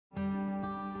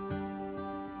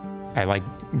I like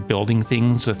building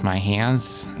things with my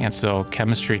hands, and so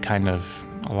chemistry kind of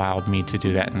allowed me to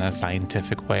do that in a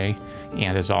scientific way,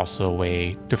 and is also a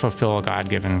way to fulfill a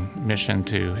God-given mission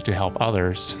to help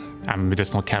others. I'm a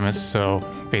medicinal chemist, so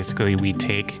basically we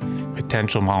take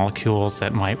potential molecules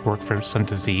that might work for some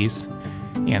disease,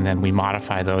 and then we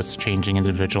modify those, changing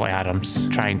individual atoms,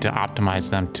 trying to optimize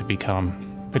them to become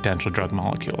potential drug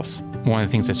molecules. One of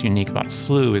the things that's unique about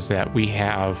SLU is that we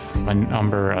have a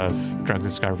number of drug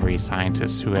discovery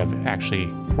scientists who have actually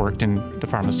worked in the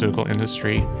pharmaceutical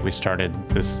industry. We started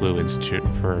the SLU Institute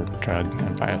for Drug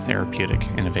and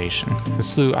Biotherapeutic Innovation. The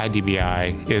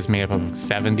SLU-IDBI is made up of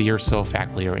 70 or so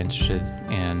faculty who are interested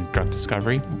in drug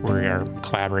discovery. We are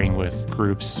collaborating with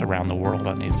groups around the world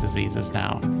on these diseases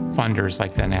now. Funders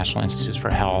like the National Institutes for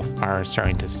Health are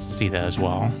starting to see that as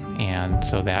well, and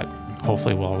so that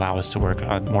hopefully will allow us to work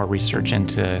on more research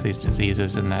into these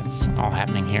diseases, and that's all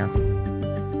happening here.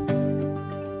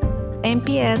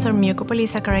 MPS or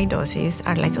mucopolysaccharidosis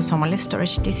are lysosomal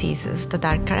storage diseases that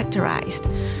are characterized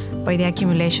by the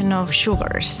accumulation of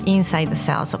sugars inside the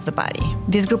cells of the body.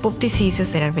 This group of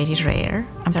diseases that are very rare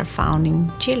and are found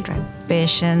in children.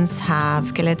 Patients have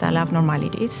skeletal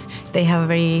abnormalities. They have a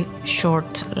very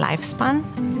short lifespan.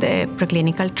 The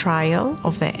preclinical trial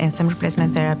of the enzyme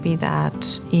replacement therapy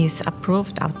that is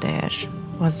approved out there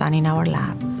was done in our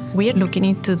lab. We are looking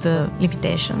into the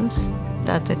limitations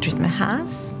that the treatment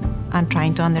has and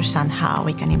trying to understand how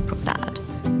we can improve that.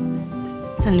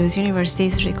 St. Louis University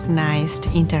is recognized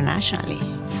internationally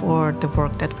for the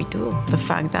work that we do. The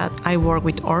fact that I work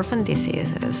with orphan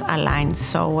diseases aligns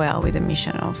so well with the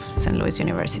mission of St. Louis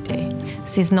University.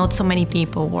 Since not so many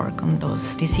people work on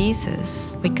those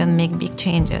diseases, we can make big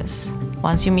changes.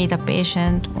 Once you meet a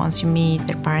patient, once you meet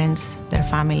their parents, their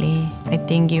family, I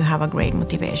think you have a great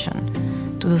motivation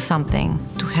to do something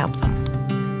to help them.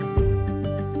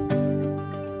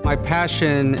 My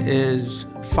passion is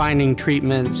finding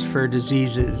treatments for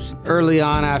diseases. Early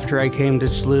on after I came to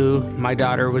SLU, my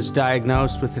daughter was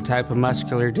diagnosed with a type of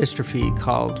muscular dystrophy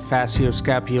called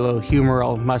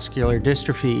facioscapulohumeral muscular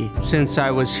dystrophy. Since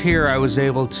I was here, I was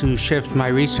able to shift my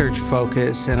research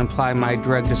focus and apply my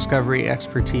drug discovery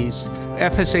expertise.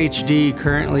 FSHD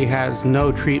currently has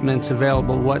no treatments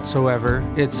available whatsoever.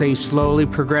 It's a slowly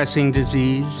progressing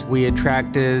disease. We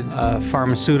attracted a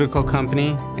pharmaceutical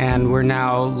company, and we're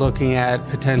now looking at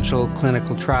potential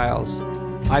clinical trials.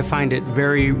 I find it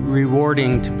very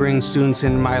rewarding to bring students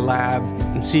into my lab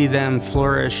and see them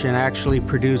flourish and actually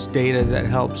produce data that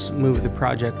helps move the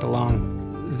project along.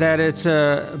 That it's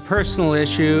a personal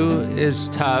issue is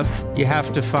tough. You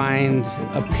have to find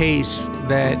a pace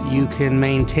that you can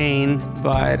maintain,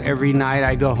 but every night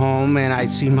I go home and I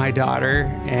see my daughter,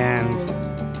 and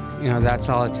that's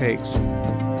all it takes.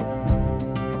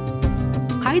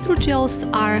 Hydrogels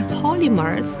are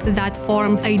polymers that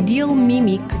form ideal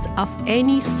mimics of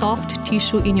any soft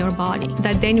tissue in your body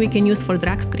that then we can use for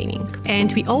drug screening.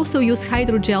 And we also use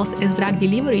hydrogels as drug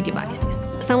delivery devices.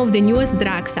 Some of the newest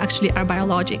drugs actually are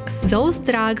biologics. Those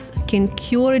drugs can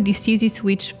cure diseases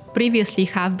which previously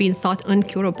have been thought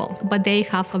incurable, but they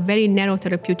have a very narrow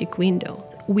therapeutic window.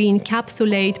 We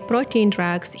encapsulate protein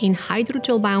drugs in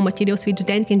hydrogel biomaterials which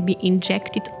then can be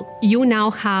injected. You now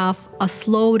have a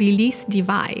slow release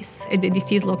device at the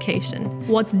disease location.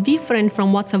 What's different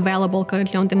from what's available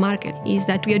currently on the market is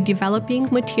that we are developing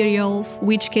materials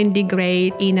which can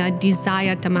degrade in a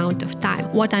desired amount of time.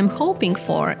 What I'm hoping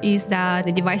for is that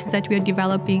the devices that we are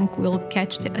developing will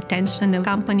catch the attention of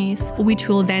companies, which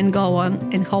will then go on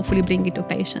and hopefully bring it to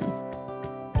patients.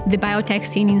 The biotech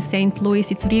scene in St.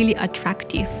 Louis is really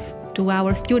attractive to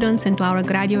our students and to our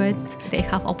graduates. They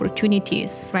have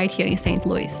opportunities right here in St.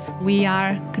 Louis. We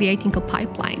are creating a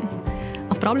pipeline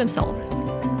of problem solvers.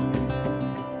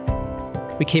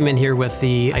 We came in here with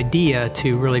the idea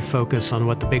to really focus on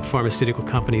what the big pharmaceutical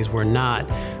companies were not.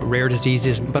 Rare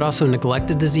diseases, but also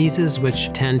neglected diseases,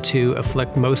 which tend to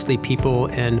afflict mostly people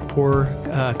in poor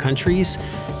countries.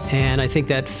 And I think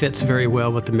that fits very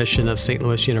well with the mission of St.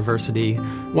 Louis University.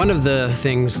 One of the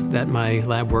things that my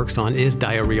lab works on is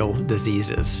diarrheal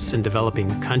diseases. It's in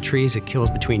developing countries. It kills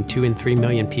between 2 and 3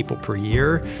 million people per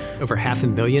year. Over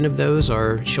 500,000 of those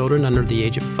are children under the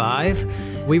age of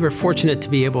 5. We were fortunate to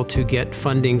be able to get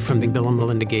funding from the Bill and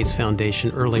Melinda Gates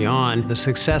Foundation early on. The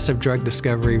success of drug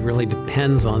discovery really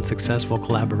depends on successful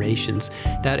collaborations.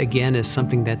 That, again, is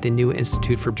something that the new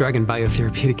Institute for Drug and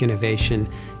Biotherapeutic Innovation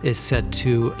is set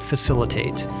to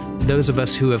facilitate. Those of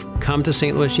us who have come to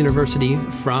St. Louis University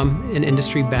from an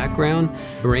industry background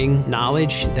bring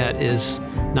knowledge that is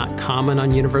not common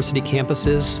on university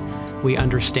campuses. We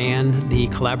understand the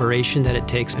collaboration that it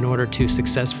takes in order to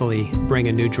successfully bring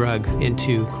a new drug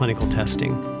into clinical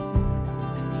testing.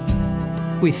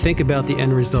 we think about the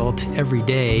end result every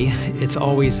day, it's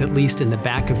always at least in the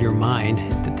back of your mind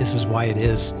that this is why it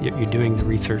is you're doing the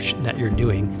research that you're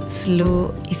doing.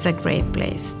 SLU is a great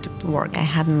place to work. I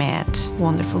have met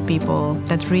wonderful people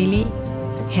that really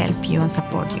help you and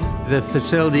support you. The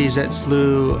facilities at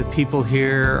SLU, the people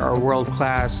here are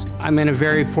world-class. I'm in a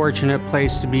very fortunate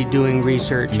place to be doing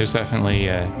research. There's definitely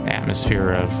an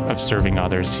atmosphere of serving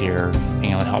others here,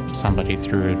 being able to help somebody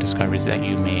through discoveries that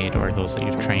you made or those that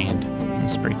you've trained.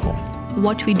 It's pretty cool.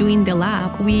 What we do in the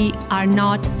lab, we are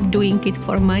not doing it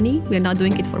for money, we are not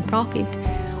doing it for profit.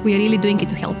 We are really doing it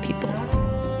to help people.